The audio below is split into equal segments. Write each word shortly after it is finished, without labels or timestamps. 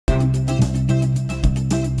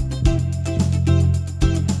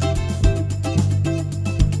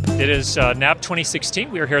It is NAB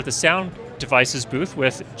 2016. We are here at the SoundDevices booth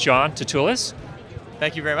with Jon Tatooles.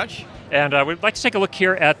 Thank you very much. And we'd like to take a look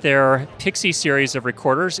here at their PIX-E series of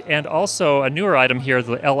recorders and also a newer item here,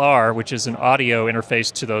 the LR, which is an audio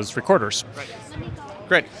interface to those recorders. Right.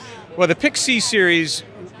 Great. Well, the PIX-E series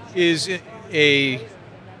is a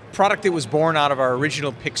product that was born out of our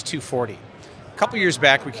original PIX-240. A couple years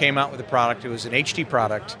back, we came out with a product. It was an HD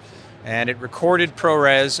product, and it recorded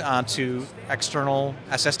ProRes onto external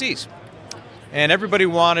SSDs. And everybody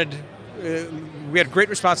wanted, we had great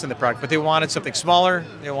response on the product, but they wanted something smaller,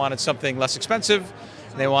 they wanted something less expensive,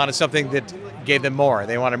 they wanted something that gave them more.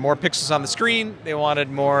 They wanted more pixels on the screen, they wanted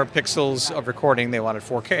more pixels of recording, they wanted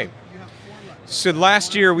 4K. So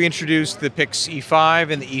last year we introduced the PIX E5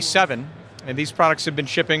 and the E7, and these products have been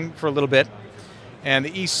shipping for a little bit. And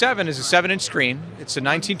the E7 is a 7-inch screen. It's a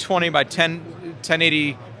 1920 by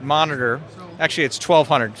 1080 monitor. Actually, it's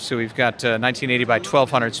 1200, so we've got 1980 by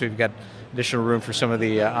 1200, so we've got additional room for some of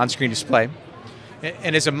the on-screen display.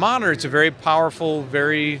 And as a monitor, it's a very powerful,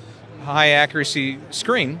 very high accuracy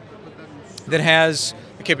screen that has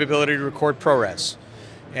the capability to record ProRes.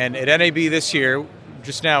 And at NAB this year,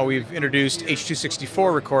 just now, we've introduced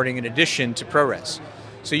H.264 recording in addition to ProRes.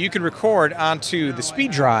 So you can record onto the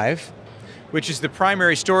speed drive, which is the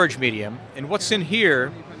primary storage medium. And what's in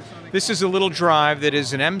here, this is a little drive that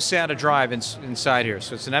is an mSATA drive inside here.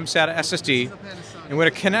 So it's an mSATA SSD. And when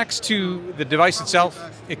it connects to the device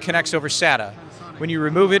itself, it connects over SATA. When you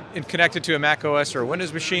remove it and connect it to a Mac OS or a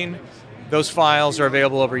Windows machine, those files are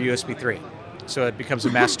available over USB 3. So it becomes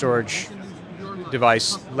a mass storage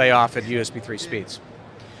device, lay off at USB 3 speeds.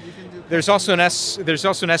 There's also an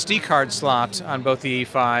SD card slot on both the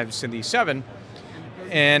E5s and the E7,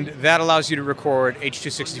 and that allows you to record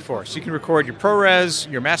H.264. So you can record your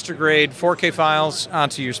ProRes, your master grade 4K files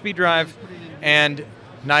onto your speed drive, and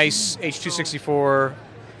nice H.264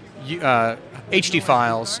 HD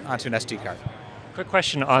files onto an SD card. Quick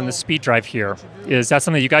question on the speed drive here. Is that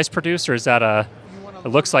something you guys produce, or is that it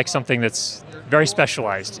looks like something that's very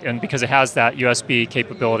specialized, and because it has that USB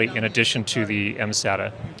capability in addition to the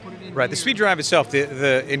mSATA? Right, the speed drive itself,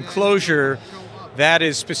 the enclosure, that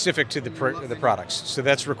is specific to the products. So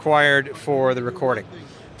that's required for the recording.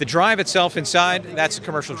 The drive itself inside, that's a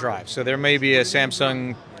commercial drive. So there may be a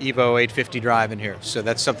Samsung Evo 850 drive in here. So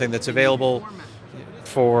that's something that's available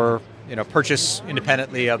for purchase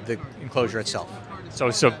independently of the enclosure itself.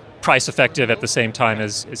 So price effective at the same time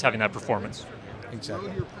as having that performance.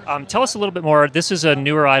 Exactly. Tell us a little bit more. This is a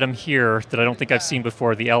newer item here that I don't think I've seen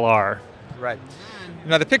before, the LR. Right.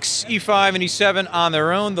 Now the PIX E5 and E7 on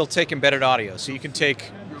their own, they'll take embedded audio. So you can take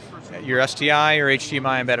your STI or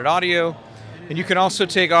HDMI embedded audio, and you can also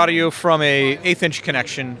take audio from a 1/8-inch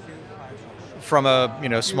connection from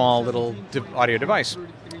a small little audio device.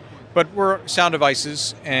 But we're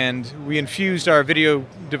SoundDevices, and we infused our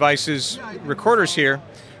VideoDevices recorders here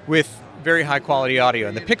with very high quality audio.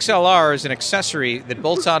 And the PIX-LR is an accessory that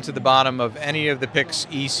bolts onto the bottom of any of the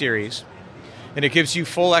PIX-E series. And it gives you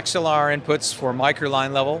full XLR inputs for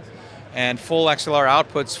microline level and full XLR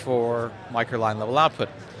outputs for microline level output.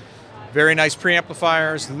 Very nice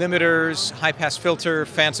preamplifiers, limiters, high pass filter,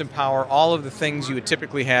 phantom power, all of the things you would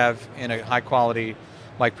typically have in a high quality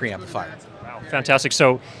mic preamplifier. Wow, fantastic.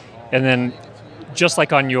 So, and then just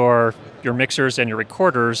like on your mixers and your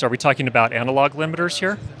recorders, are we talking about analog limiters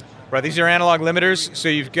here? Right, these are analog limiters, so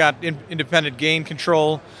you've got independent gain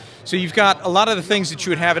control. So you've got a lot of the things that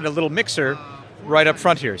you would have in a little mixer right up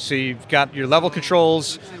front here. So you've got your level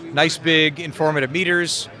controls, nice big informative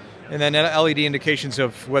meters, and then LED indications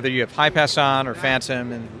of whether you have high pass on or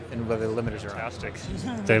phantom and whether the limiters are on.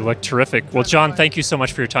 Fantastic. They look terrific. Well, Jon, thank you so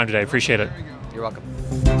much for your time today. I appreciate it. You're welcome.